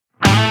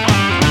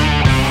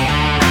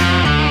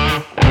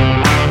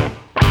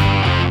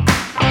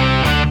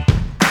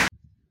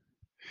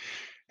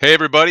Hey,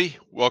 everybody.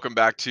 Welcome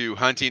back to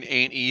Hunting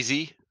Ain't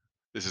Easy.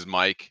 This is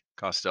Mike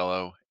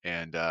Costello.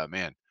 And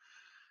man,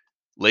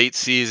 late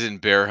season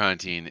bear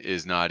hunting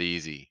is not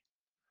easy.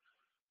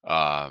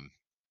 Um,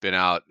 been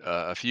out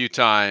a few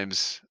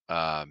times.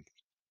 I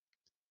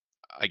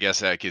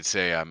guess I could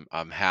say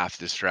I'm half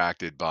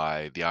distracted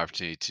by the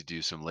opportunity to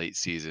do some late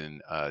season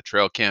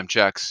trail cam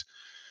checks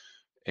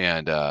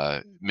and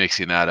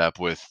mixing that up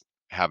with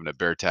having a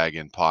bear tag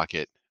in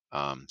pocket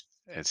and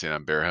saying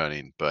I'm bear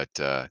hunting.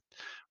 But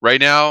right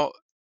now,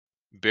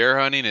 bear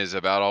hunting is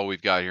about all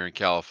we've got here in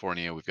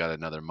California. We've got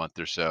another month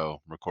or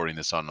so. I'm recording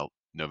this on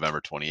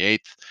November 28th.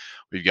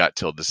 We've got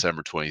till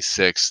December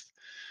 26th.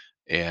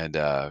 And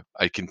I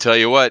can tell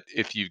you what,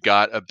 if you've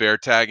got a bear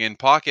tag in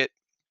pocket,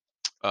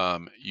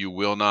 you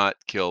will not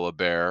kill a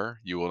bear.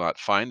 You will not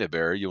find a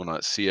bear. You will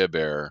not see a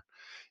bear.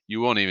 You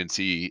won't even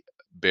see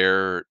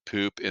bear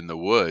poop in the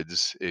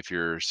woods if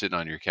you're sitting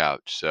on your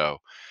couch. So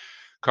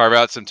carve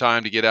out some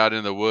time to get out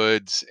in the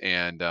woods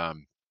and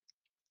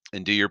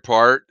do your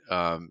part.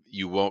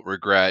 You won't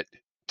regret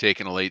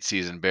taking a late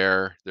season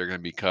bear. They're going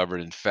to be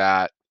covered in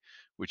fat,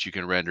 which you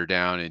can render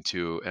down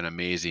into an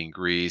amazing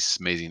grease,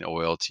 amazing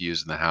oil to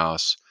use in the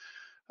house.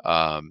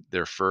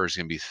 Their fur is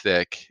going to be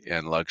thick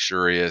and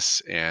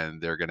luxurious,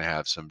 and they're going to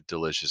have some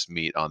delicious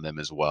meat on them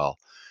as well.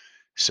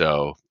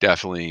 So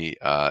definitely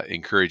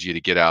encourage you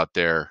to get out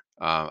there.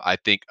 I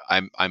think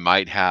I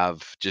might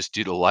have, just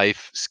due to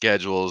life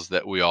schedules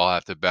that we all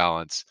have to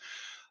balance,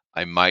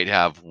 I might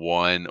have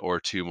 1 or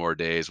 2 more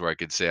days where I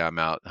could say I'm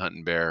out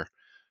hunting bear,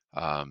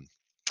 um,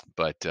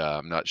 but,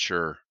 I'm not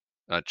sure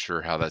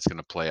how that's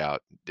gonna play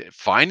out.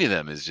 Finding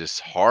them is just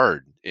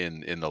hard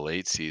in the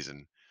late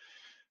season.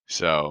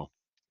 So,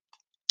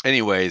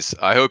 anyways,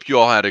 I hope you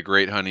all had a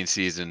great hunting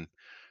season.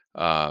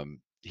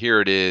 Here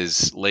it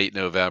is, late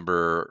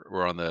November.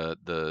 We're on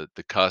the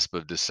cusp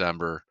of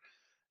December,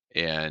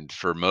 and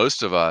for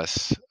most of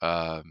us,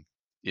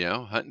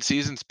 hunting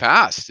season's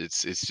passed.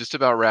 It's just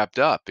about wrapped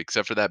up,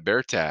 except for that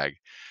bear tag.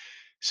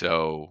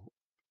 So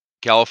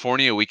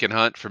California, we can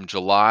hunt from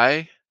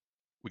July.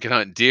 We can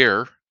hunt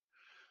deer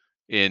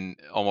in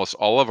almost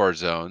all of our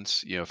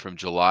zones, from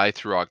July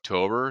through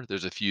October.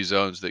 There's a few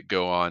zones that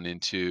go on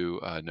into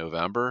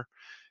November.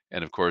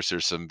 And of course,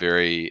 there's some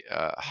very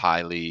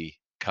highly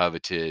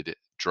coveted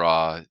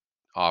draw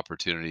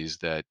opportunities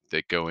that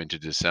go into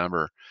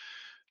December.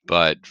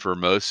 But for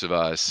most of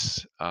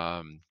us,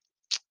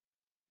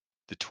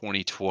 the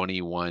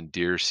 2021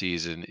 deer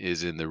season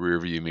is in the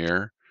rearview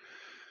mirror.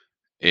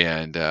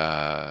 And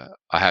I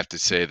have to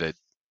say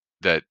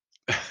that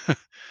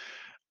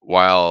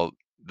while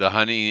the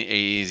Honey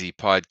Easy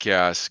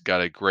podcast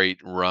got a great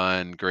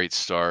run, great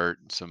start,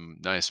 some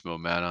nice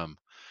momentum,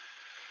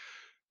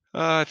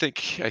 I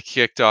think I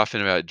kicked off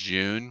in about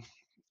June,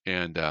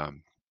 and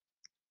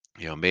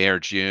May or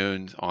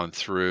June on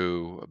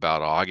through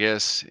about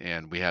August,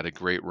 and we had a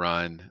great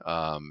run.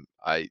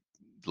 I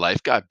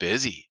Life got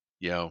busy,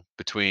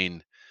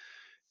 between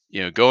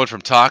going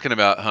from talking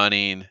about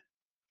hunting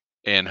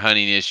and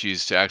hunting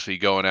issues to actually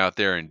going out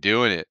there and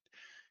doing it.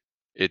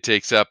 It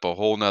takes up a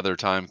whole nother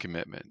time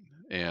commitment,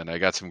 and I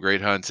got some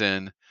great hunts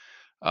in.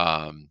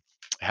 Um,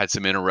 had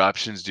some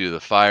interruptions due to the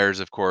fires,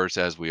 of course,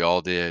 as we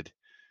all did.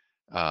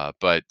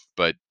 But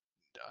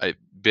I've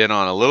been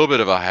on a little bit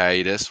of a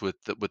hiatus with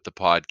the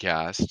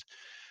podcast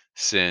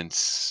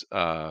since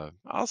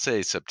I'll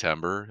say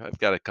September. I've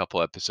got a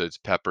couple episodes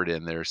peppered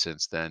in there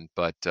since then,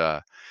 but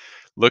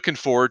looking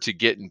forward to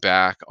getting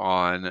back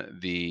on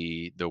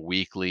the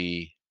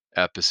weekly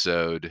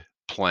episode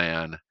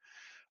plan.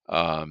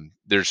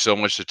 There's so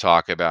much to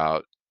talk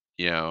about,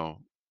 you know,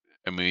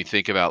 and when you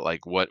think about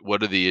like what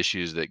are the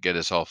issues that get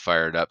us all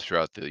fired up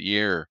throughout the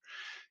year,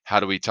 how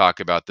do we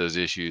talk about those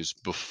issues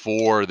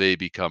before they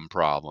become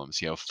problems?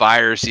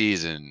 Fire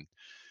season,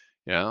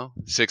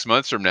 6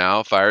 months from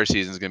now, fire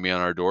season is going to be on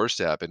our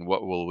doorstep, and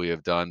what will we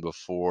have done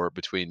before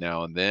between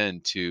now and then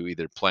to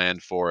either plan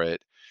for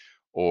it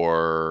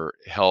or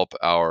help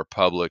our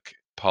public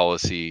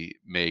policy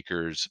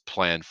makers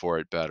plan for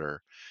it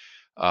better?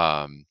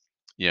 um,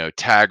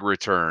 Tag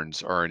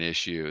returns are an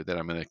issue that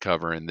I'm going to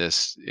cover in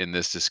this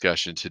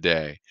discussion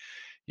today.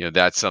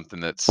 That's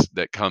something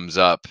that comes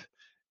up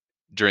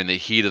during the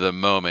heat of the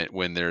moment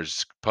when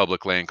there's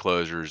public land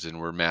closures and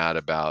we're mad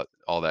about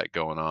all that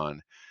going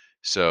on.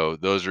 So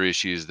those are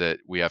issues that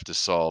we have to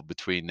solve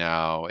between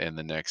now and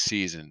the next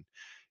season.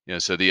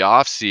 So the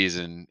off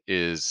season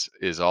is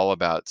all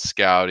about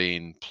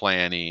scouting,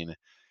 planning,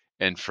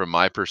 and from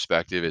my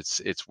perspective,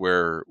 it's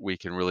where we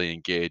can really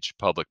engage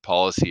public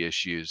policy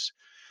issues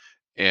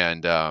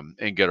and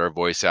get our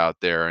voice out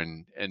there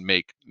and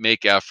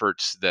make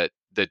efforts that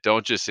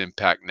don't just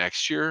impact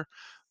next year,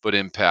 but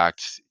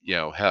impact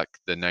heck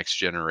the next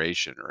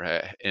generation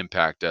or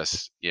impact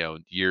us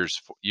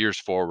years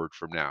forward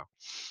from now.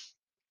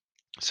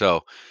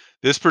 So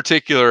this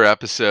particular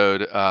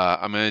episode,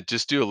 I'm going to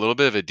just do a little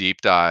bit of a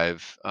deep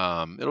dive.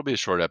 It'll be a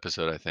short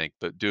episode, I think,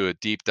 but do a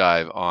deep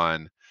dive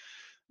on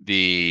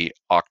the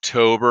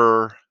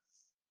October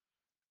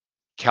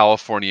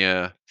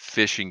California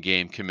Fish and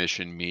Game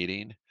Commission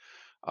meeting.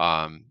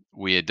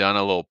 We had done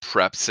a little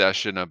prep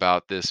session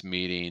about this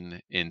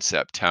meeting in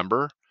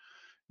September,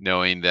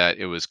 knowing that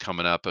it was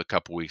coming up a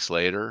couple weeks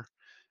later.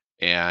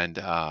 And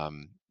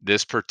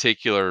this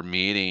particular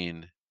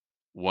meeting,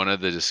 one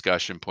of the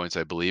discussion points,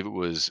 I believe it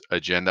was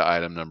agenda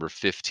item number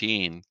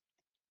 15,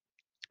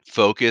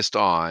 focused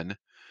on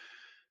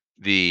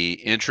the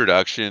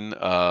introduction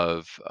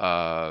of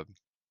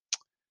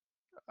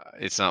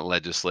it's not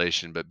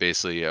legislation, but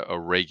basically a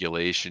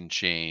regulation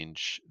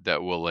change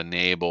that will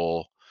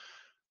enable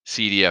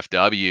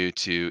CDFW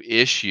to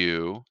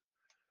issue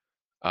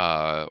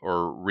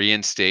or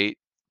reinstate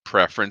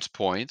preference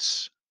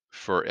points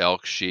for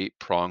elk, sheep,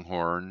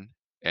 pronghorn,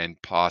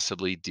 and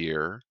possibly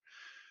deer.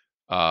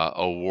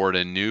 Award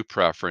a new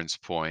preference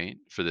point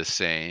for the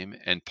same,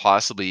 and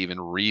possibly even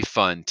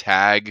refund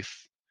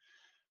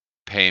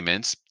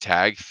payments,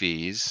 tag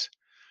fees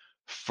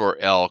for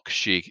elk,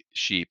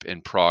 sheep,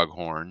 and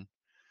pronghorn.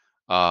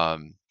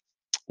 Um,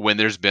 when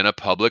there's been a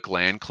public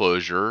land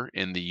closure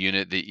in the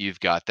unit that you've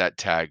got that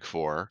tag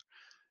for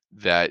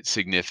that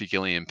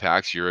significantly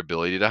impacts your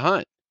ability to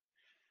hunt.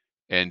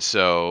 And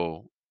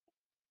so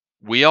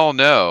we all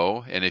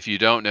know, and if you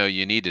don't know,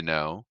 you need to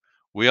know,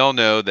 we all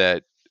know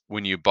that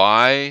when you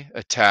buy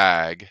a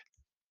tag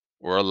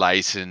or a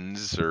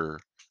license or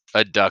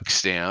a duck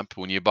stamp,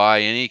 when you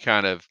buy any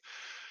kind of,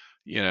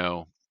 you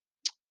know,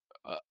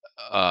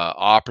 uh,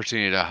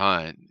 opportunity to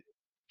hunt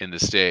in the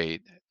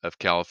state of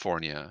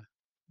California,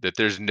 that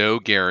there's no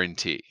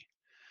guarantee.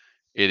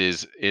 It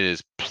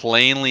is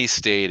plainly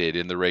stated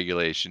in the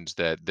regulations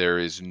that there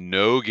is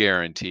no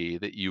guarantee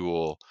that you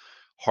will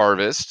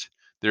harvest.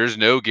 There's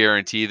no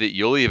guarantee that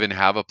you'll even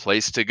have a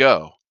place to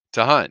go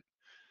to hunt,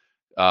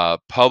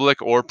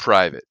 public or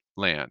private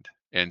land.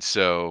 And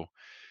so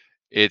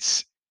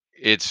it's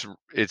it's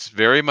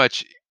very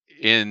much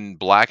in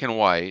black and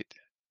white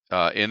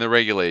in the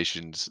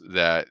regulations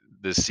that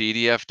the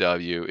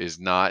CDFW is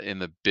not in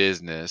the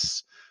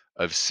business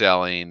of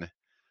selling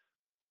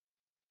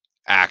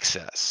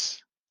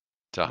access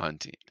to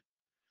hunting.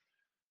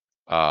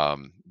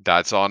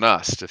 That's on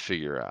us to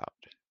figure out.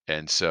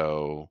 And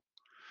so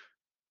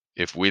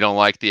if we don't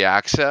like the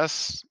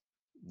access,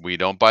 we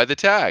don't buy the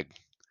tag.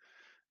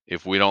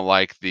 If we don't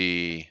like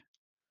the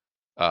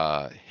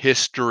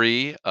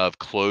history of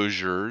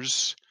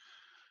closures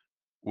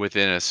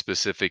within a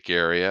specific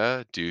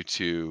area due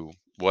to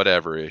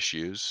whatever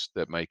issues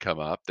that might come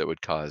up that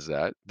would cause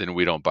that, then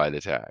we don't buy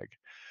the tag.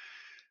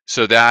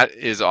 So that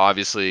is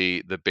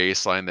obviously the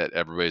baseline that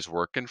everybody's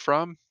working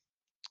from.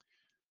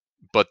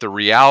 But the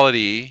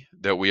reality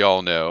that we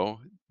all know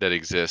that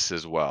exists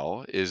as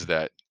well is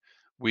that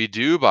we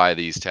do buy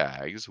these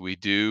tags, we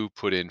do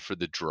put in for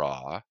the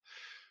draw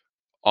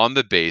on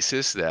the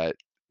basis that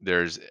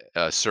there's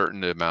a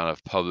certain amount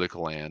of public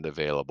land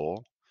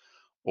available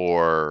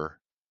or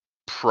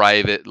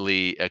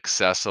privately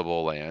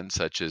accessible land,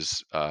 such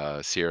as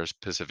Sierra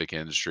Pacific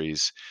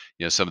Industries,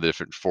 some of the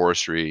different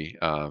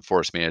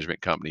forest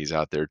management companies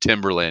out there,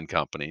 timberland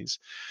companies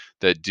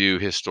that do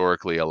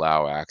historically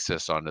allow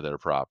access onto their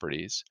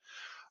properties.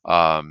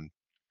 Um,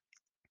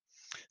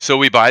 so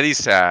we buy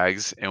these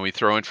tags and we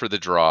throw in for the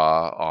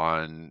draw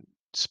on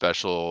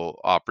special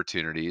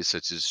opportunities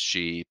such as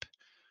sheep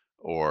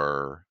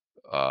or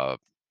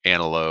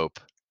antelope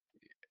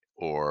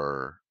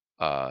or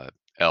uh,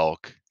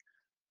 elk,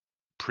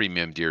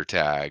 premium deer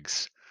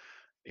tags,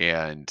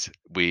 and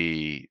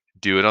we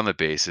do it on the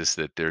basis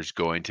that there's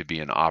going to be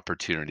an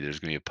opportunity. There's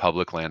going to be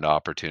public land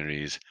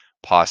opportunities,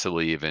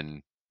 possibly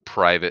even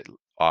private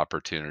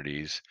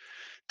opportunities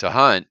to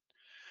hunt.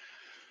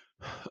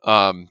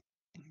 Um,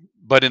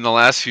 but in the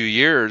last few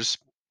years,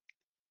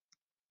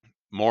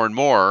 more and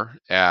more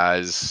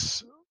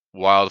as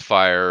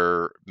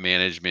wildfire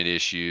management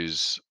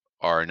issues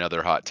are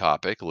another hot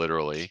topic,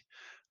 literally.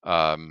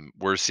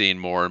 We're seeing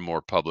more and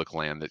more public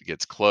land that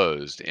gets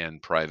closed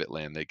and private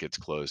land that gets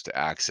closed to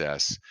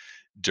access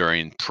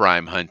during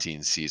prime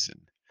hunting season.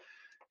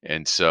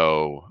 And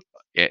so,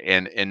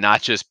 and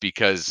not just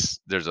because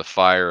there's a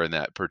fire in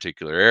that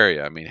particular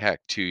area. I mean,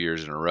 heck, 2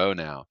 years in a row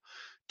now,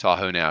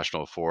 Tahoe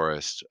National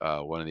Forest,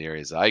 one of the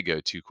areas I go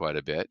to quite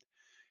a bit,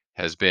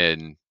 has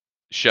been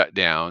shut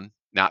down,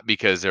 not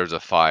because there's a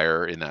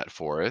fire in that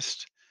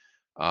forest,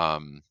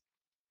 um,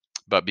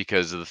 but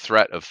because of the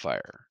threat of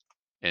fire.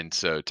 And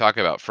so, talk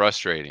about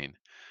frustrating.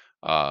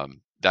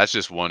 That's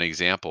just one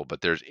example,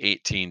 but there's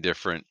 18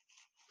 different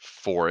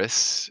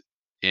forests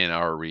in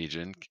our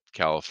region,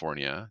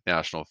 California,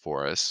 national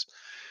forests.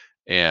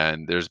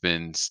 And there's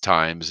been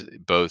times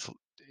both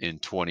in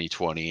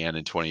 2020 and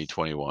in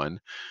 2021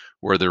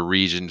 where the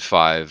Region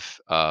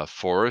 5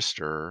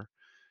 forester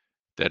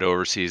that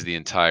oversees the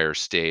entire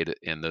state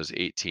in those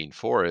 18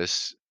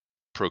 forests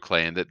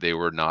proclaimed that they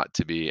were not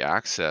to be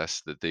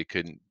accessed, that they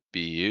couldn't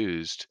be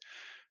used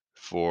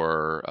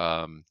for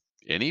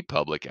any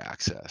public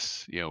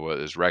access,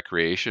 whether it's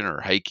recreation or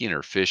hiking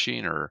or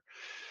fishing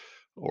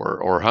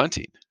or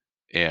hunting.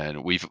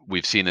 And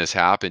we've seen this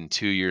happen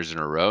 2 years in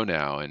a row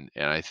now, and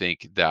I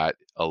think that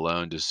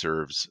alone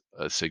deserves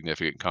a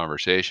significant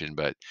conversation.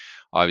 But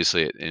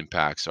obviously, it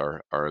impacts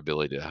our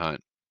ability to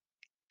hunt.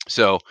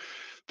 So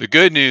the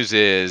good news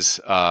is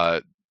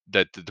that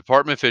the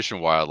Department of Fish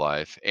and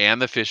Wildlife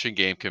and the Fish and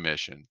Game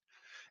Commission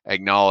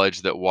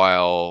acknowledge that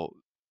while,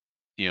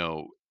 you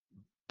know,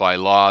 by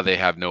law they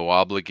have no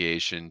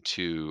obligation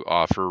to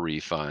offer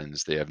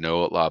refunds, they have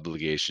no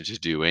obligation to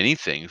do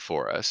anything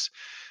for us.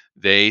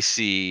 They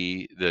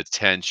see the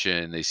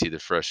tension, they see the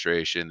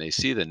frustration, they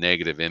see the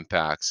negative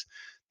impacts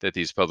that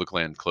these public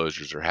land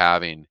closures are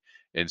having.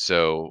 And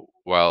so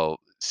while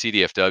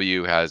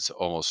CDFW has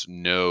almost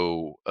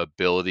no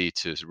ability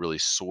to really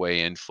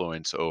sway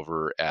influence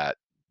over at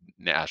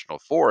national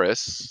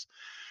forests,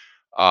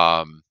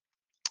 um,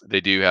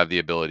 they do have the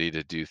ability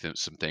to do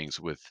some things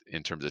with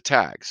in terms of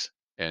tags.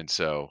 And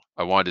so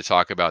I wanted to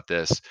talk about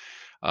this.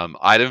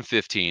 Item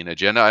 15,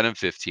 agenda item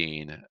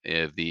 15,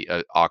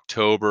 the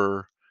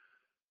October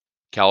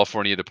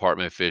California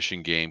Department of Fish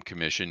and Game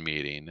Commission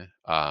meeting.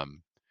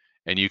 And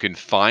you can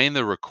find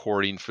the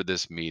recording for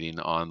this meeting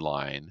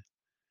online.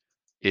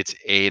 It's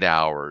 8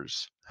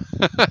 hours.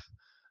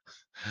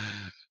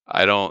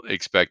 I don't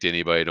expect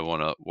anybody to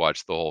want to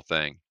watch the whole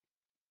thing,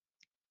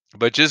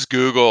 but just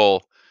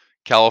Google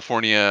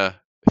California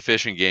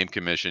Fish and Game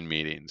Commission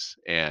meetings,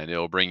 and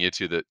it'll bring you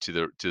to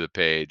the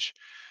page.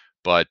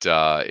 But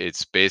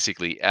it's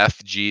basically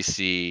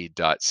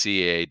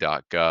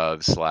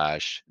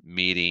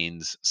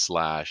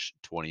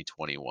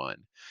fgc.ca.gov/meetings/2021.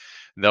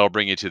 That'll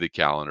bring you to the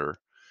calendar,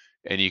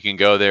 and you can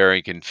go there and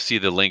you can see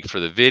the link for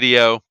the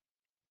video.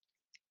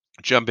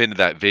 Jump into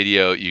that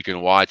video. You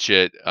can watch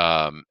it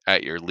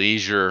at your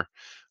leisure.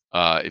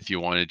 If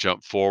you want to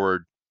jump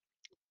forward,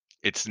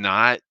 it's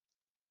not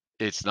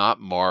it's not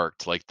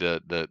marked like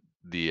the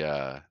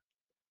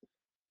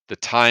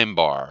time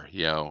bar,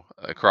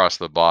 across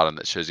the bottom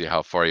that shows you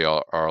how far you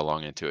are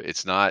along into it.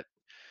 It's not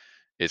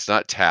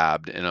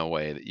tabbed in a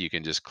way that you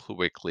can just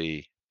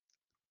quickly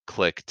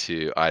click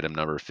to item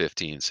number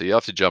 15. So you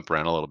have to jump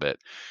around a little bit.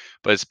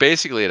 But it's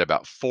basically at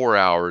about 4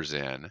 hours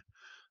in.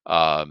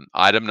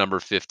 Item number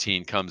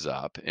 15 comes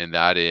up, and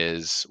that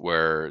is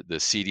where the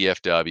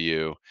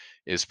CDFW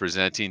is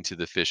presenting to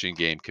the Fish and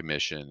Game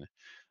Commission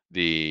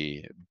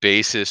the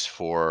basis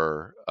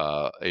for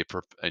a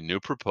new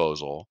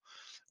proposal,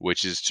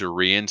 which is to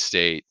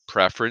reinstate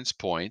preference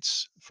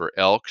points for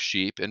elk,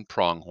 sheep, and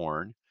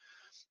pronghorn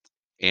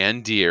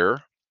and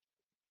deer,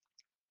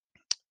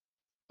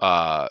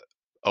 uh,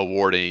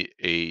 award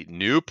a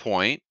new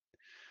point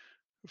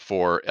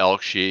for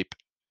elk, sheep,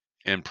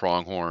 and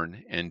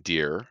pronghorn and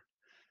deer,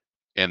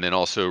 and then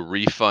also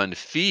refund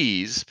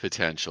fees,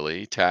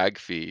 potentially tag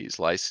fees,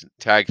 license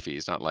tag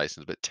fees, not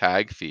license, but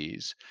tag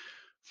fees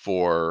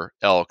for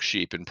elk,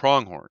 sheep, and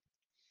pronghorn,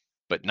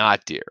 but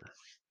not deer.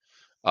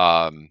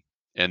 Um,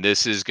 and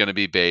this is going to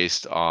be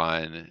based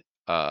on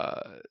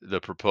the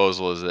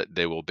proposal is that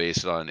they will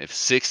base it on if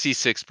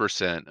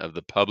 66% of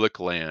the public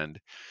land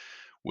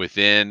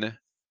within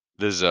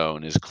the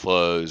zone is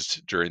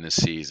closed during the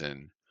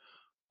season,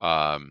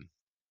 um,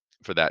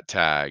 for that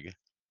tag,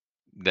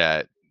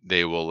 that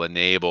they will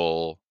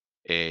enable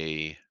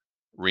a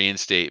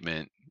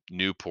reinstatement,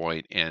 new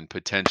point, and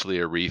potentially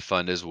a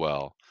refund as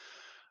well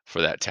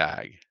for that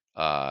tag.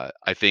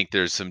 I think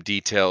there's some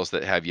details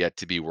that have yet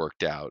to be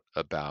worked out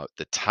about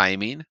the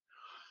timing.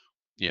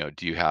 Do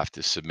you have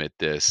to submit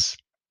this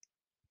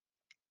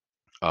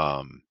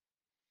um,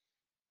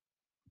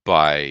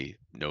 by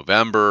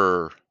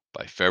November,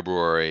 by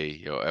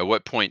February? At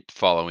what point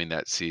following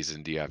that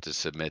season do you have to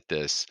submit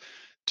this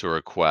to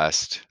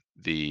request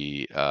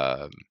the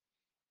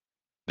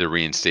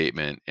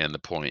reinstatement and the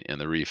point and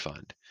the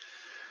refund?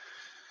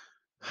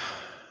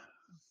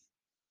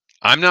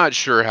 I'm not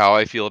sure how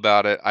I feel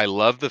about it. I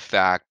love the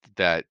fact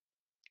that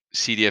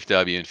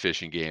CDFW and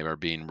Fish and Game are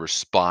being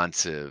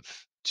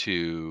responsive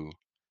to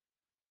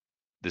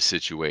the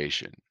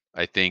situation.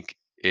 I think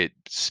it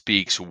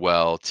speaks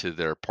well to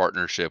their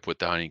partnership with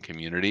the hunting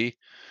community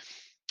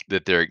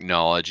that they're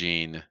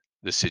acknowledging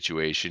the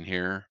situation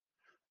here,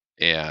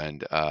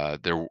 and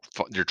they're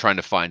trying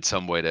to find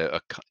some way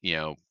to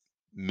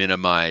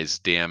minimize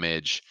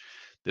damage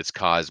that's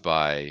caused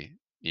by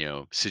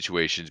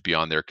situations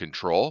beyond their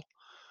control.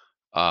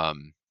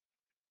 Um,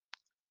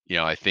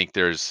 I think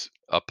there's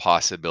a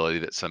possibility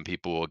that some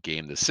people will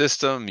game the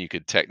system. You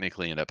could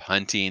technically end up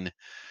hunting.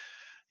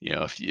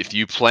 If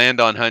you planned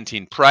on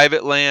hunting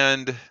private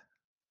land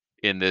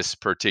in this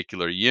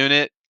particular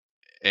unit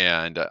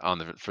and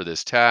for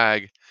this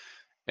tag,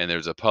 and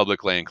there's a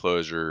public land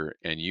closure,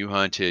 and you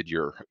hunted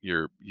your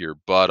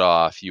butt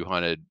off, you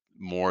hunted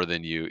more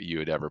than you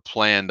had ever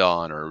planned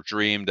on or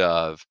dreamed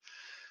of,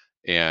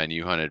 and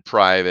you hunted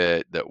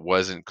private that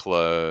wasn't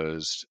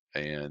closed,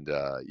 and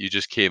you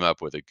just came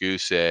up with a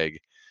goose egg.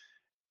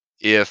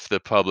 If the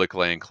public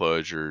land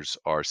closures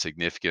are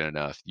significant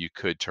enough, you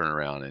could turn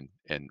around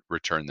and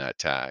return that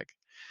tag.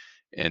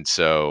 And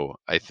so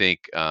I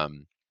think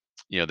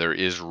there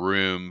is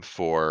room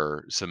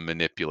for some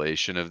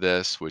manipulation of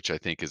this, which I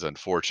think is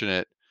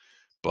unfortunate.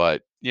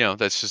 But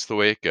that's just the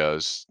way it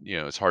goes.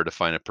 It's hard to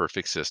find a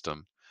perfect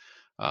system.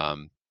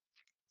 Um,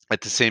 at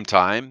the same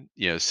time,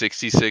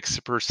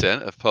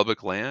 66% of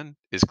public land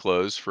is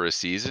closed for a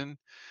season.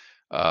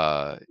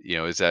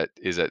 is that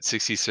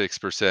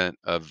 66%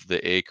 of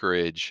the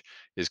acreage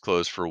is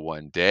closed for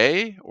one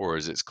day, or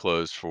is it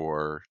closed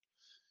for,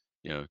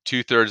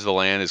 2/3 of the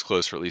land is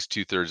closed for at least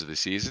 2/3 of the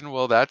season?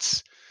 Well,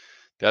 that's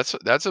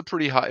a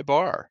pretty high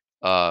bar.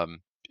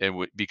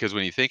 Because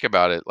when you think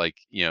about it, like,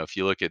 if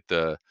you look at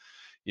the,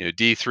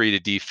 D3 to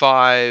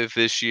D5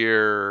 this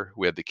year,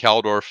 we had the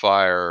Caldor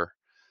fire,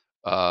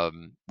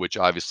 which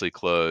obviously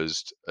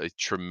closed a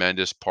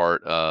tremendous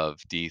part of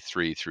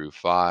D3 through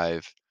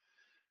 5.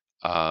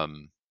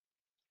 Um,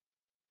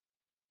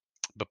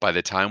 but by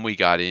the time we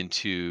got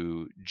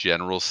into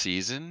general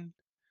season,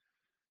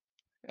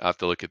 I have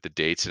to look at the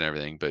dates and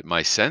everything, but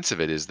my sense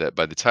of it is that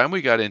by the time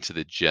we got into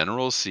the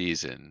general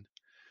season,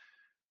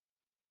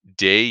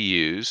 day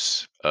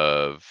use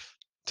of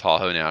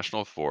Tahoe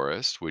National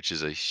Forest, which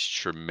is a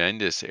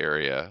tremendous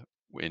area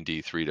in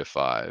D3 to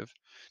 5,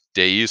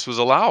 day use was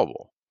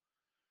allowable.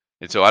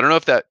 And so I don't know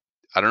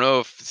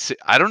if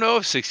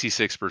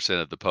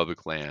 66% of the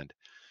public land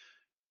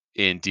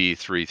in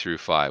D3 through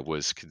 5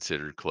 was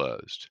considered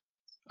closed.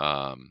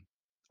 Um,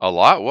 a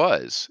lot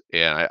was,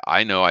 and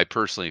I know I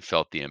personally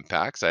felt the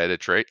impacts. I had a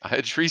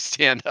tree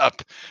stand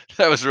up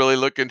that I was really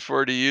looking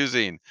forward to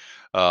using.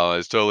 I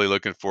was totally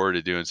looking forward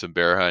to doing some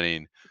bear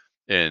hunting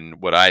in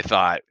what I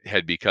thought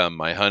had become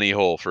my honey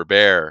hole for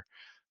bear,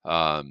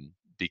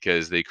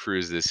 because they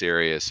cruise this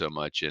area so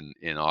much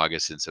in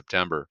August and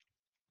September.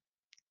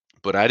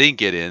 But I didn't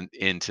get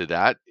into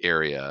that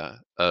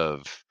area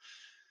of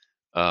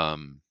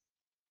um,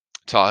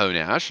 Tahoe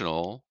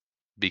National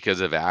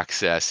because of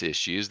access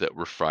issues that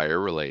were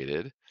fire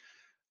related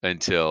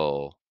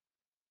until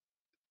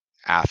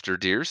after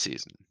deer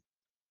season.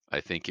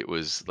 I think it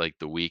was like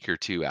the week or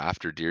two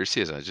after deer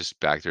season. I was just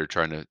back there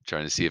trying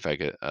to see if I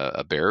could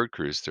a bear would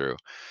cruise through.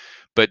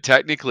 But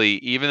technically,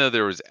 even though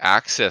there was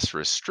access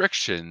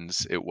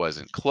restrictions, it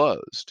wasn't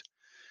closed.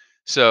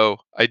 So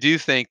I do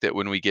think that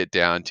when we get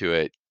down to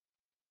it,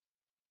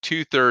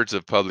 2/3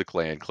 of public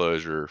land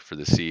closure for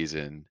the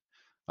season.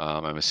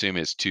 I'm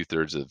assuming it's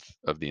 2/3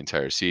 of the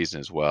entire season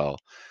as well.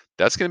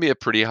 That's going to be a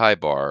pretty high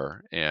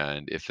bar,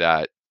 and if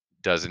that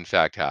does in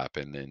fact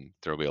happen, then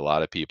there will be a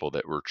lot of people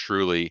that were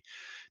truly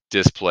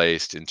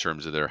displaced in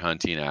terms of their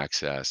hunting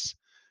access.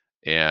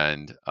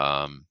 And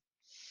of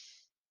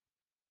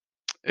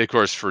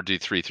course, for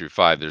D3 through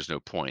 5, there's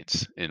no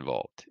points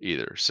involved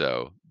either,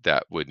 so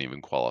that wouldn't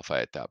even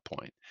qualify at that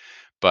point.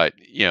 But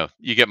you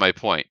get my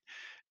point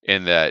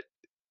in that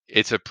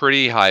it's a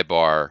pretty high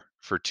bar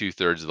for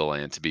 2/3 of the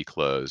land to be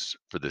closed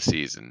for the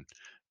season,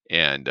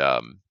 and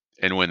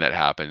when that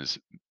happens,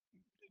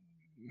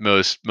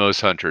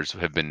 most hunters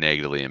have been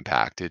negatively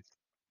impacted.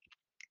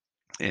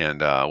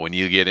 And when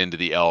you get into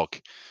the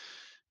elk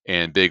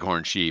and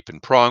bighorn sheep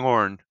and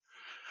pronghorn,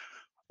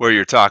 where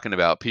you're talking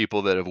about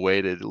people that have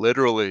waited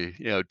literally,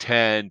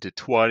 10 to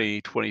 20,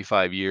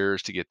 25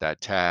 years to get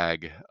that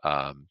tag,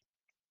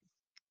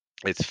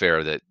 it's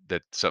fair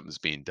that something's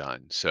being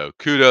done. So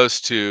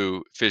kudos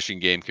to Fish and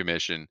Game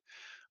Commission,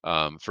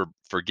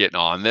 for getting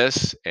on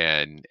this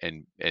and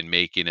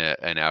making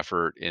an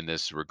effort in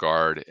this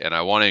regard. And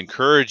I want to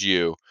encourage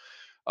you,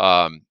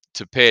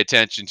 to pay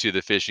attention to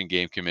the Fish and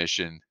Game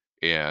Commission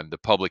and the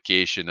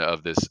publication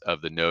of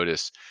the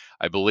notice.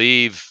 I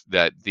believe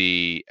that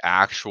the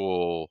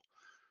actual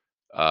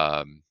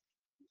um,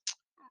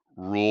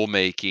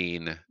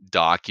 rulemaking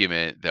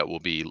document that will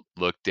be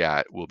looked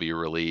at will be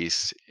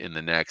released in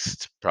the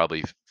next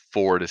probably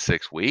 4 to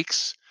 6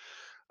 weeks,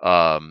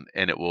 and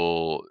it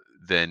will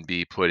then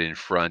be put in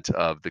front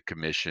of the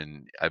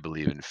commission, I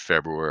believe, in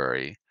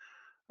February.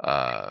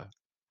 Uh,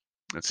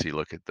 let's see,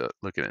 looking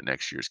at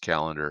next year's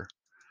calendar.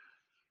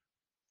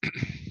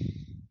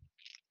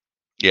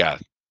 Yeah,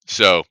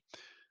 so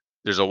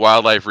there's a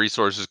Wildlife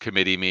Resources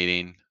Committee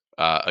meeting,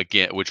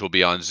 again, which will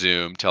be on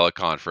Zoom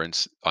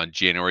teleconference on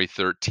January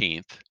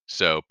 13th.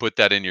 So put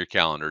that in your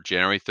calendar,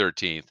 January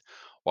 13th,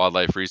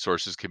 Wildlife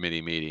Resources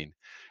Committee meeting,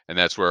 and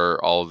that's where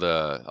a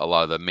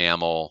lot of the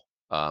mammal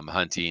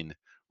hunting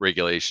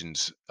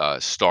regulations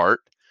start.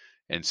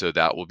 And so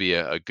that will be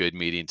a good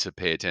meeting to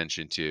pay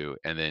attention to.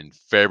 And then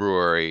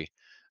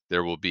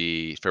there will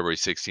be February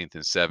 16th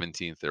and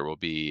 17th. There will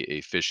be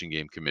a Fish and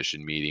Game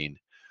Commission meeting,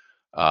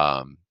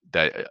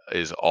 that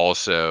is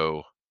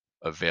also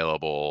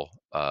available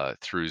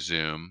through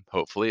Zoom.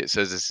 Hopefully, it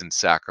says it's in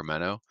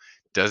Sacramento.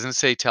 Doesn't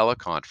say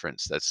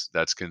teleconference.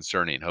 That's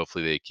concerning.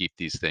 Hopefully, they keep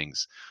these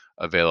things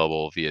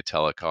available via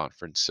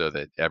teleconference so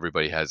that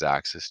everybody has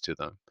access to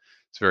them.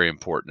 It's very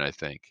important, I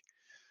think.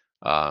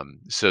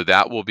 So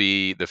that will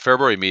be the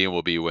February meeting.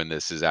 Will be when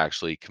this is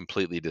actually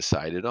completely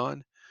decided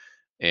on,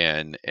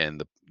 and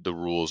the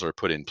rules are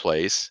put in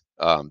place.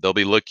 They'll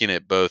be looking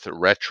at both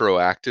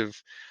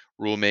retroactive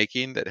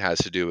rulemaking that has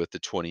to do with the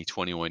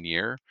 2021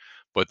 year,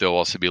 but they'll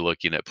also be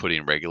looking at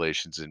putting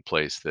regulations in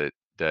place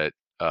that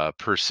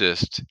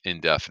persist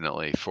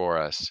indefinitely for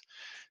us,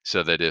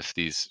 so that if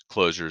these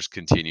closures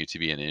continue to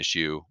be an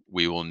issue,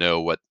 we will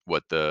know what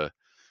the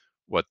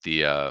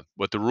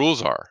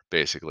rules are,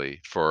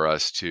 basically, for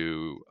us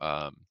to,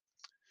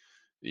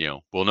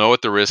 we'll know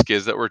what the risk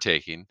is that we're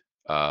taking.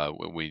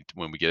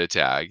 when we get a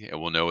tag,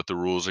 and we'll know what the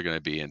rules are going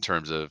to be in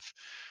terms of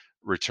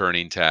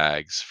returning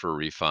tags for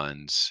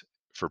refunds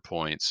for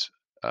points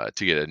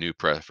to get a new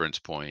preference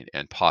point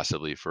and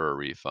possibly for a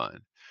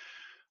refund.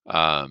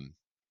 Um,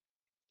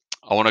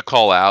 I want to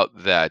call out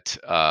that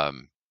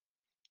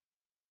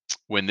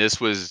when this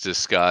was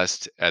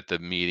discussed at the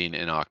meeting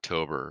in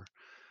October,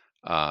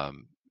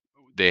 um,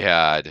 we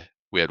had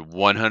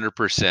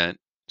 100%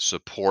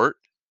 support,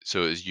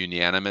 so it was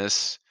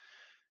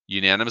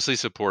unanimously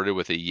supported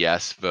with a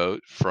yes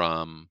vote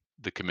from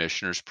the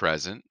commissioners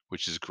present,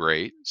 which is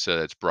great. So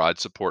that's broad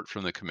support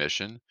from the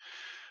commission.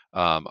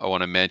 I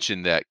want to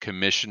mention that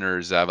Commissioner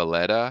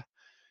Zavaleta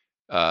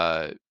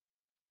uh,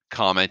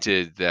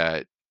 commented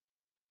that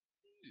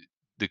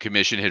the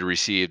commission had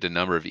received a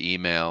number of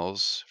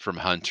emails from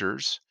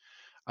hunters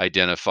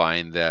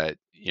identifying that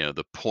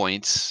the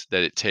points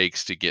that it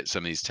takes to get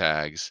some of these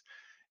tags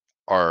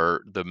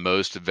are the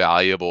most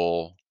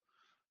valuable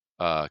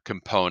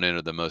component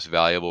or the most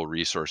valuable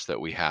resource that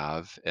we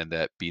have, and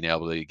that being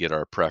able to get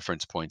our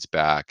preference points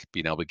back,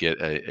 being able to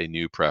get a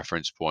new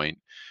preference point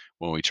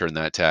when we turn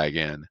that tag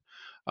in,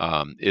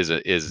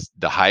 is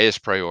the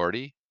highest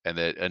priority, and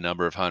that a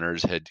number of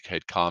hunters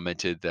had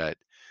commented that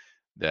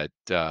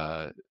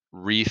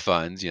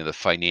refunds, the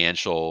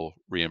financial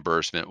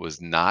reimbursement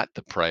was not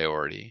the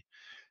priority.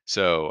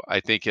 So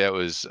I think that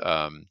was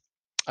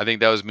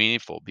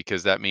meaningful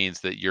because that means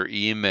that your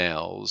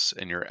emails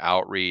and your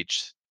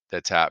outreach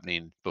that's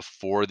happening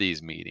before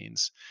these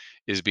meetings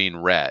is being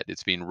read.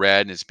 It's being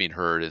read and it's being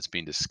heard. It's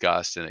being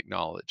discussed and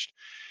acknowledged.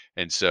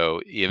 And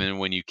so even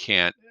when you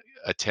can't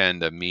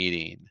attend a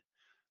meeting,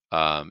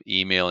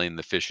 emailing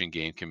the Fish and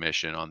Game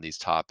Commission on these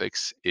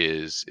topics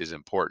is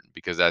important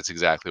because that's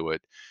exactly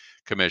what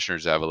Commissioner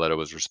Zavaleta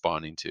was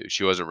responding to.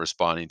 She wasn't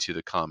responding to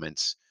the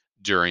comments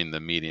during the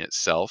meeting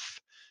itself.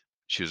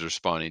 She was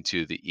responding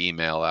to the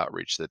email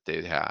outreach that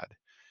they'd had.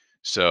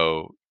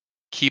 So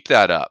keep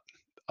that up.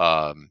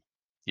 Um,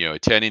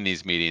 attending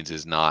these meetings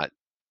is not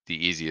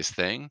the easiest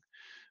thing,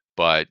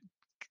 but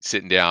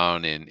sitting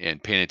down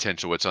and paying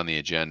attention to what's on the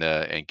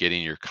agenda and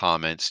getting your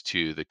comments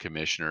to the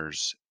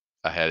commissioners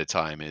ahead of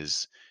time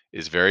is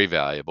very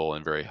valuable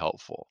and very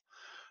helpful.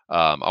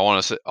 I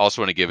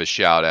also want to give a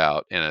shout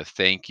out and a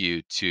thank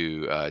you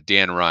to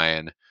Dan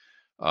Ryan.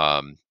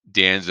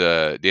 Dan's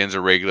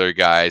a regular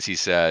guy, as he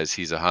says.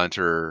 He's a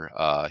hunter.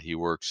 I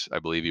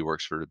believe he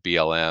works for the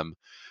BLM.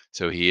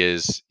 So he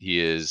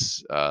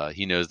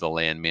knows the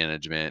land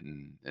management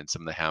and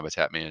some of the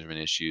habitat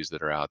management issues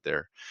that are out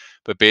there.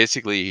 But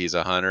basically, he's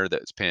a hunter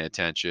that's paying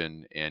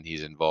attention and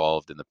he's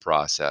involved in the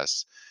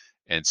process.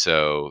 And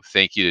so,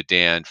 thank you to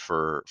Dan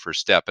for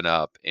stepping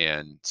up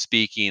and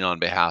speaking on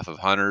behalf of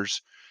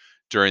hunters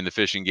during the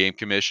Fish and Game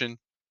Commission.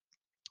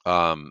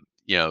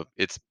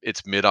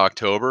 It's mid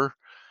October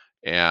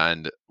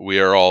and we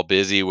are all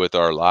busy with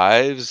our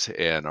lives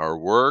and our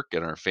work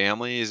and our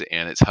families,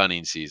 and it's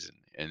hunting season.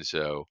 And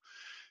so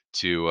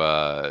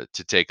to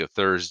take a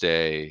full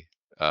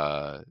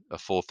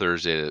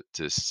Thursday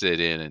to sit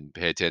in and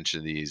pay attention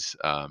to these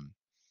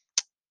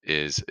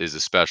is a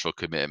special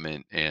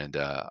commitment. And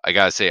I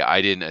gotta say,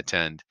 I didn't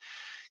attend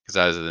because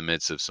I was in the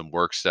midst of some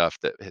work stuff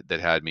that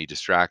had me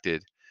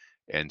distracted.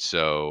 And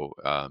so,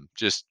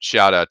 just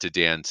shout out to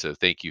Dan. So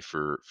thank you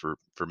for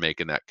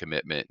making that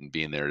commitment and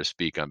being there to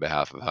speak on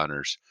behalf of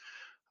hunters.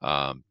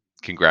 Um,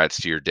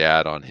 Congrats to your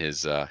dad on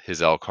his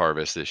elk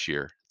harvest this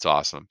year. It's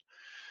awesome.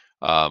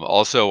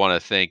 Also, want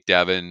to thank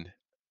Devin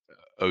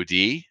Od.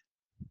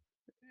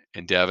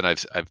 And Devin,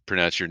 I've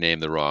pronounced your name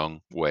the wrong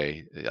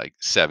way like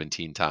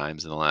 17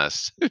 times in the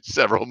last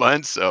several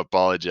months, so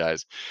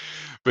apologize.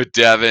 But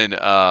Devin,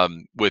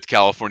 with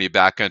California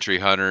Backcountry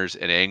Hunters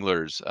and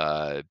Anglers,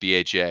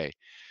 BHA.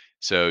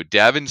 So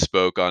Devin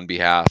spoke on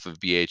behalf of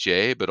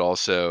BHA, but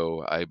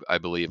also I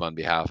believe on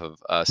behalf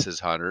of us as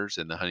hunters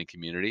in the hunting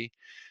community,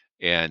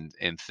 and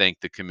thank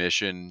the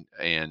commission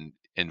and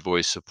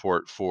voice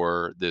support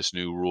for this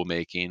new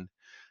rulemaking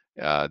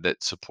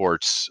that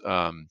supports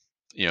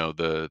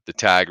the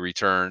tag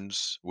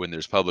returns when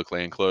there's public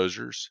land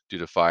closures due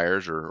to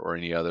fires or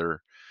any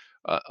other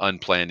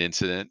unplanned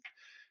incident.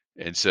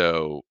 And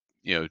so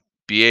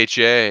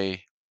BHA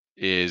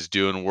is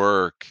doing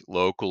work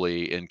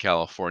locally in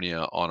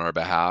California on our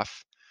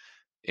behalf,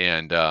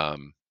 and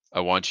I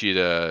want you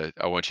to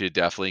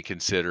definitely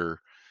consider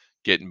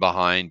getting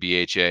behind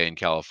BHA in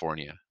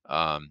California.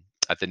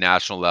 At the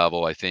national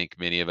level, I think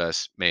many of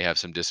us may have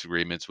some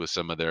disagreements with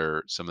some of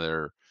their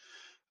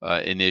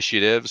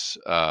initiatives,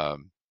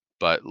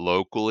 but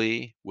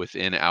locally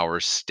within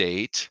our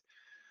state,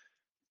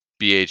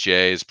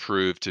 BHA has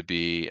proved to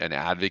be an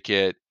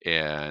advocate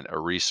and a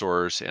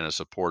resource and a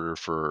supporter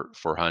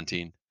for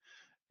hunting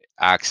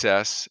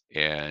access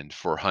and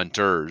for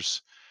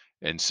hunters.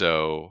 And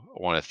so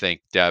I want to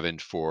thank Devin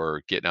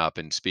for getting up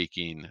and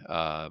speaking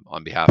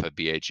on behalf of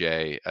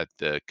BHA at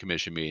the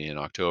commission meeting in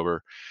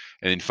October.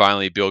 And then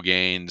finally, Bill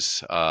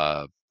Gaines,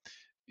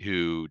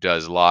 who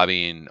does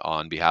lobbying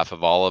on behalf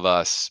of all of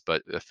us,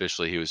 but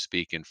officially he was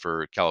speaking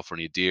for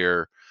California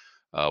Deer.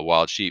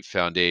 Wild Sheep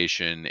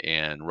Foundation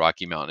and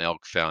Rocky Mountain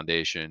Elk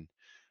Foundation.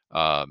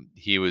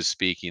 He was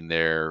speaking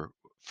there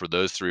for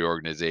those three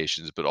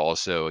organizations, but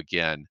also,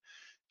 again,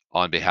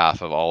 on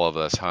behalf of all of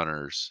us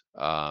hunters,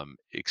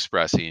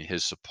 expressing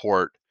his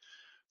support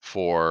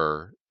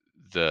for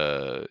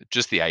the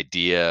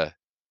idea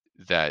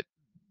that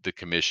the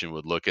commission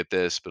would look at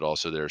this, but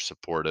also their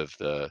support of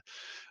the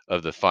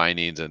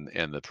findings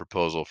and the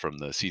proposal from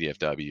the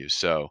CDFW.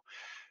 So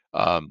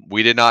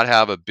we did not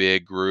have a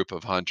big group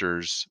of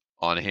hunters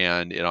on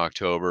hand in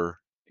October,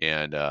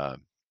 and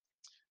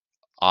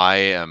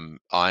I'm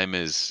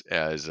as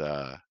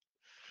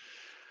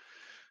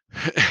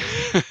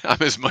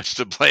I'm as much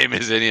to blame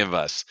as any of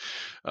us.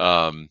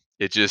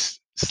 It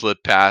just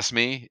slipped past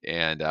me,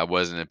 and I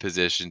wasn't in a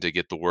position to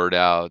get the word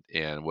out,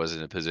 and wasn't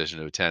in a position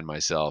to attend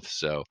myself.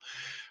 So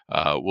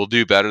we'll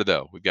do better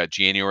though. We've got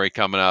January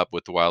coming up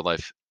with the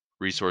Wildlife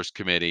Resource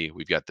Committee.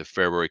 We've got the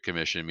February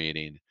Commission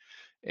meeting,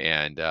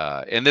 and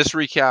this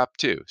recap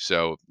too.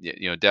 So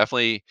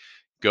definitely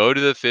go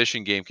to the Fish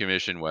and Game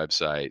Commission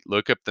website,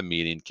 look up the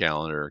meeting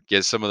calendar,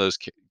 get some of those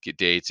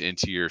dates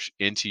into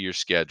your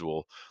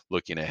schedule.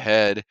 Looking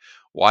ahead,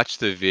 watch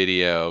the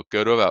video,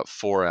 go to about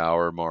 4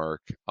 hour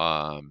mark,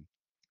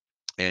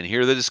 and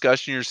hear the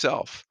discussion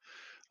yourself.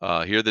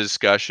 Hear the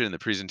discussion and the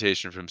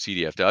presentation from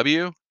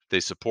CDFW.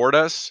 They support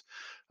us.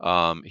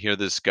 Hear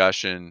the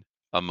discussion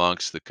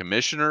amongst the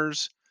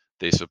commissioners.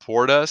 They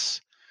support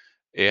us,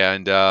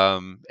 and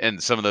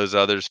some of those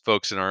others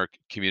folks in our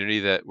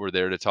community that were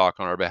there to talk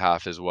on our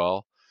behalf as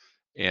well,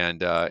 and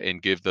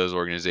give those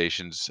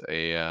organizations some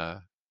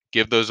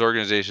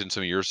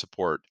of your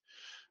support,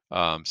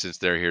 since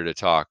they're here to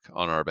talk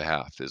on our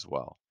behalf as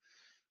well.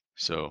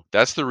 So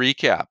that's the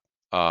recap.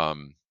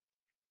 um,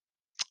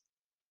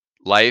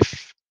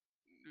 Life,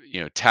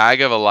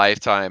 tag of a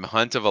lifetime,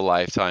 hunt of a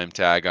lifetime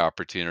tag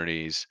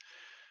opportunities.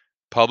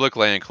 Public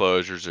land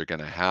closures are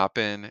going to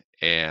happen,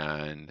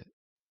 and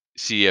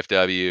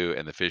CFW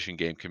and the Fish and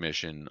Game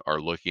Commission are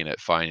looking at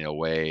finding a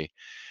way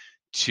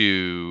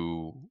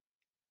to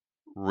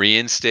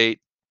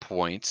reinstate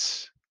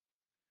points,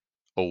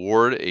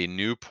 award a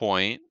new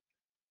point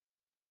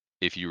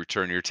if you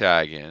return your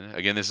tag in.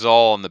 Again, this is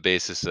all on the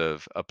basis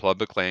of a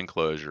public land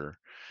closure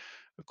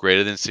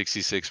greater than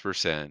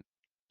 66%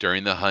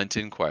 during the hunt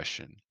in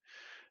question,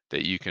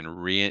 that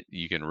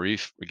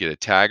get a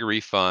tag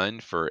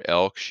refund for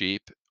elk,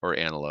 sheep, or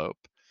antelope,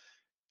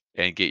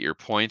 and get your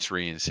points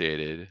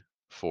reinstated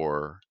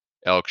for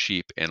elk,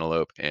 sheep,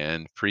 antelope,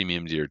 and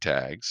premium deer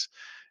tags,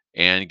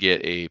 and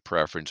get a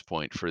preference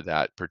point for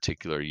that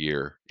particular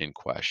year in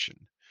question.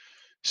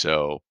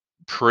 So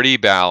pretty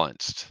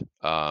balanced.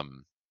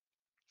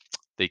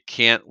 They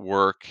can't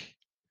work.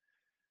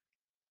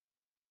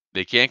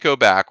 They can't go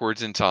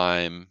backwards in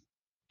time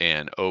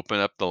and open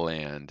up the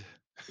land,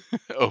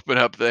 open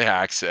up the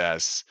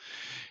access.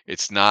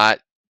 It's not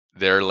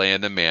their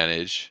land to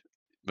manage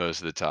most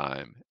of the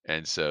time.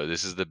 And so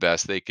this is the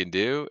best they can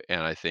do.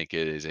 And I think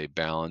it is a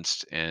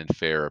balanced and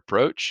fair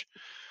approach.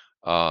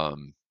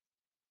 Um,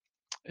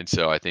 and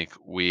so I think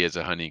we as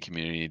a hunting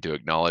community need to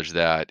acknowledge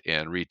that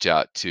and reach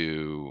out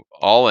to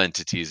all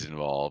entities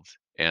involved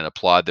and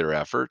applaud their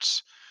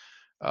efforts.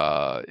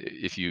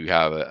 If you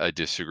have a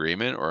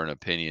disagreement or an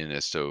opinion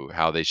as to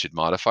how they should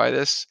modify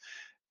this,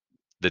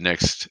 the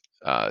next,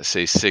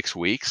 say, 6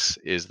 weeks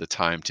is the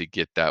time to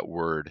get that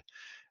word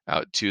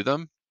out to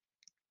them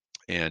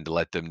and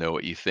let them know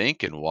what you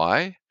think and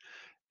why.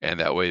 And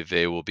that way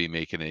they will be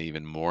making an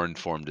even more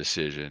informed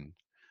decision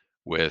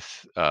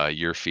with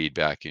your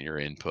feedback and your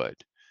input.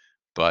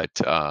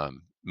 But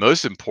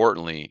most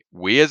importantly,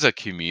 we as a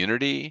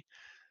community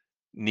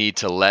need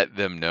to let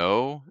them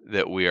know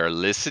that we are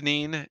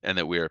listening and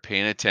that we are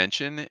paying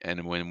attention.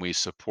 And when we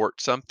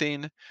support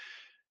something,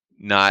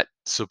 not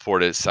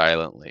support it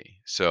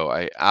silently. So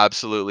I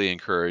absolutely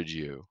encourage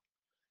you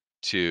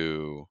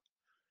to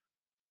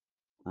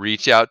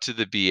reach out to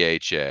the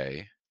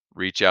BHA,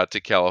 reach out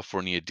to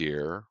California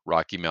deer,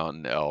 Rocky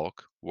Mountain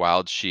elk,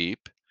 wild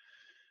sheep,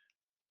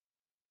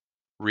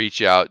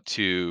 reach out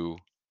to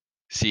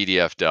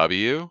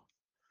CDFW,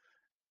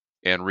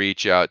 and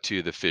reach out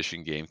to the Fish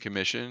and Game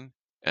Commission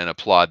and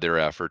applaud their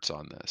efforts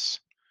on this.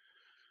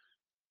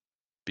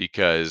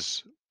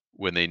 Because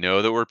when they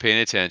know that we're paying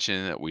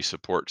attention, that we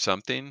support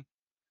something,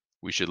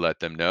 we should let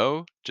them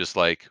know. Just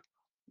like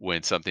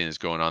when something is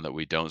going on that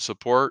we don't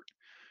support,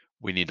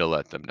 we need to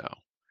let them know.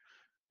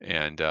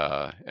 And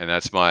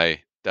that's my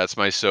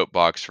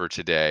soapbox for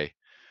today.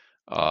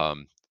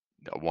 Um,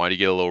 I wanted to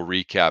get a little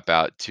recap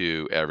out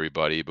to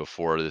everybody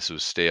before this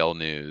was stale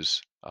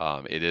news.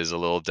 It is a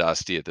little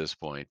dusty at this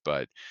point,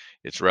 but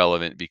it's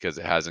relevant because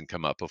it hasn't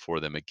come up before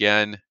them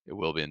again. It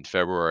will be in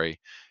February,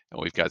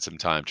 and we've got some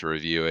time to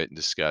review it and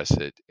discuss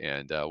it.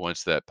 And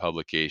once that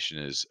publication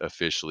is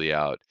officially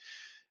out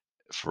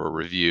for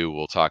review,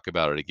 we'll talk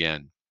about it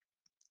again.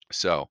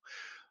 So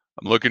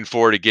I'm looking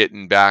forward to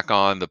getting back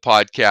on the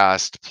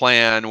podcast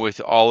plan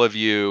with all of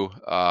you,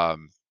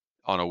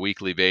 on a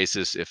weekly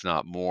basis, if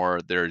not more.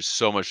 There's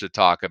so much to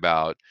talk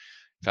about.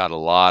 I've had a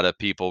lot of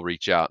people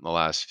reach out in the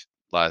last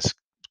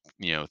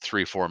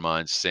 3, 4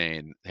 months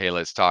saying, hey,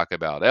 let's talk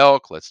about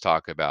elk. Let's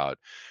talk about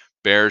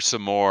bears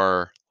some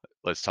more.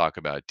 Let's talk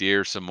about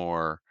deer some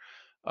more.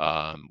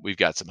 We've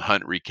got some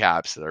hunt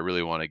recaps that I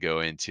really want to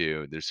go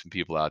into. There's some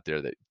people out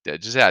there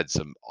that just had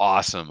some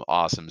awesome,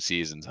 awesome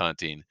seasons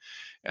hunting,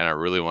 and I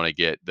really want to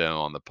get them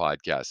on the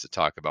podcast to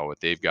talk about what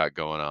they've got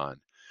going on.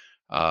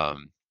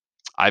 Um,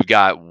 I've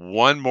got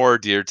one more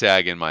deer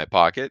tag in my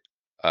pocket,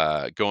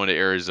 going to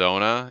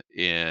Arizona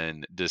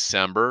in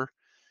December,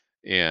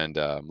 and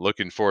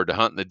looking forward to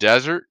hunting the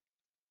desert.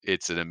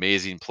 It's an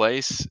amazing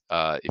place.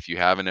 If you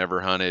haven't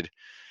ever hunted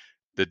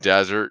the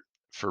desert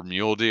for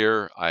mule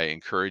deer, I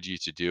encourage you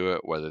to do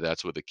it, whether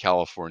that's with a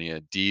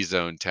California D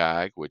zone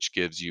tag, which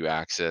gives you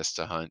access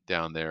to hunt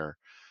down there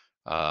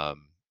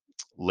um,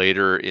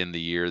 later in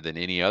the year than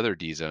any other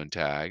D zone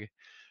tag.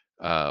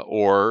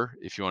 Or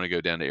if you want to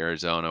go down to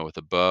Arizona with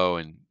a bow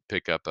and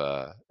pick up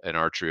an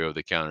archery over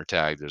the counter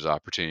tag, there's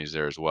opportunities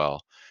there as well.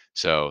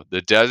 So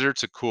the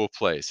desert's a cool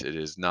place. It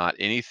is not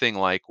anything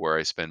like where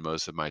I spend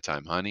most of my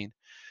time hunting,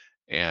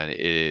 and it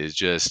is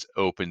just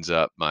opens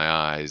up my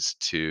eyes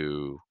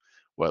to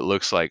what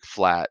looks like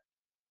flat,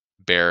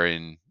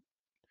 barren,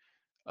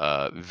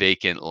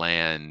 vacant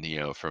land,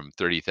 from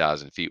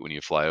 30,000 feet when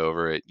you fly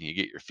over it. And you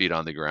get your feet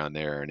on the ground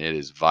there, and it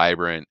is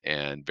vibrant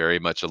and very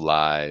much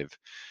alive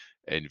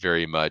and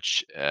very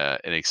much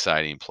an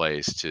exciting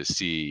place to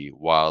see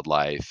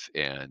wildlife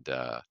and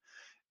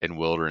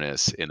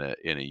wilderness in a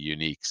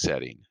unique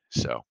setting.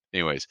 So,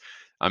 anyways,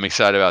 I'm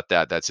excited about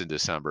that. That's in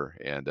December,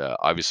 and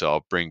obviously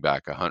I'll bring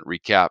back a hunt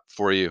recap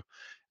for you,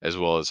 as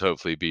well as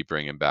hopefully be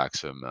bringing back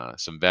some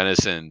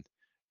venison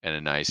and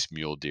a nice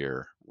mule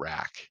deer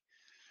rack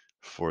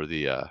for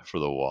the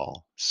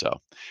wall. So,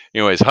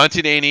 anyways,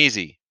 hunting ain't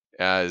easy,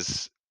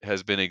 as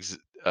has been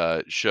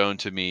shown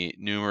to me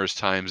numerous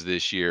times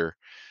this year,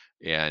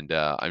 and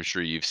I'm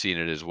sure you've seen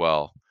it as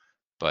well.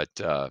 But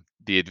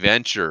the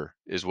adventure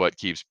is what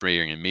keeps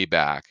bringing me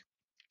back,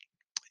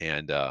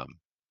 and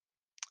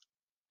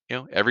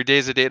every day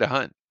is a day to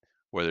hunt,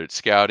 whether it's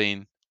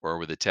scouting or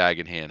with a tag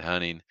in hand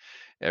hunting.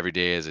 Every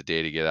day is a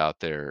day to get out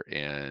there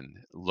and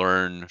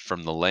learn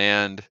from the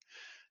land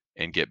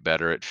and get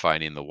better at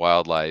finding the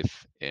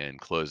wildlife and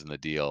closing the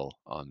deal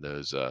on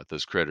those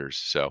critters.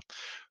 So,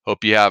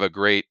 hope you have a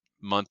great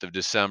month of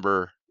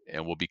December,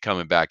 and we'll be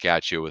coming back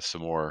at you with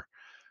some more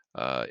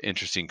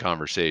interesting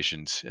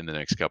conversations in the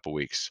next couple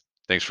weeks.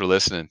 Thanks for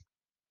listening.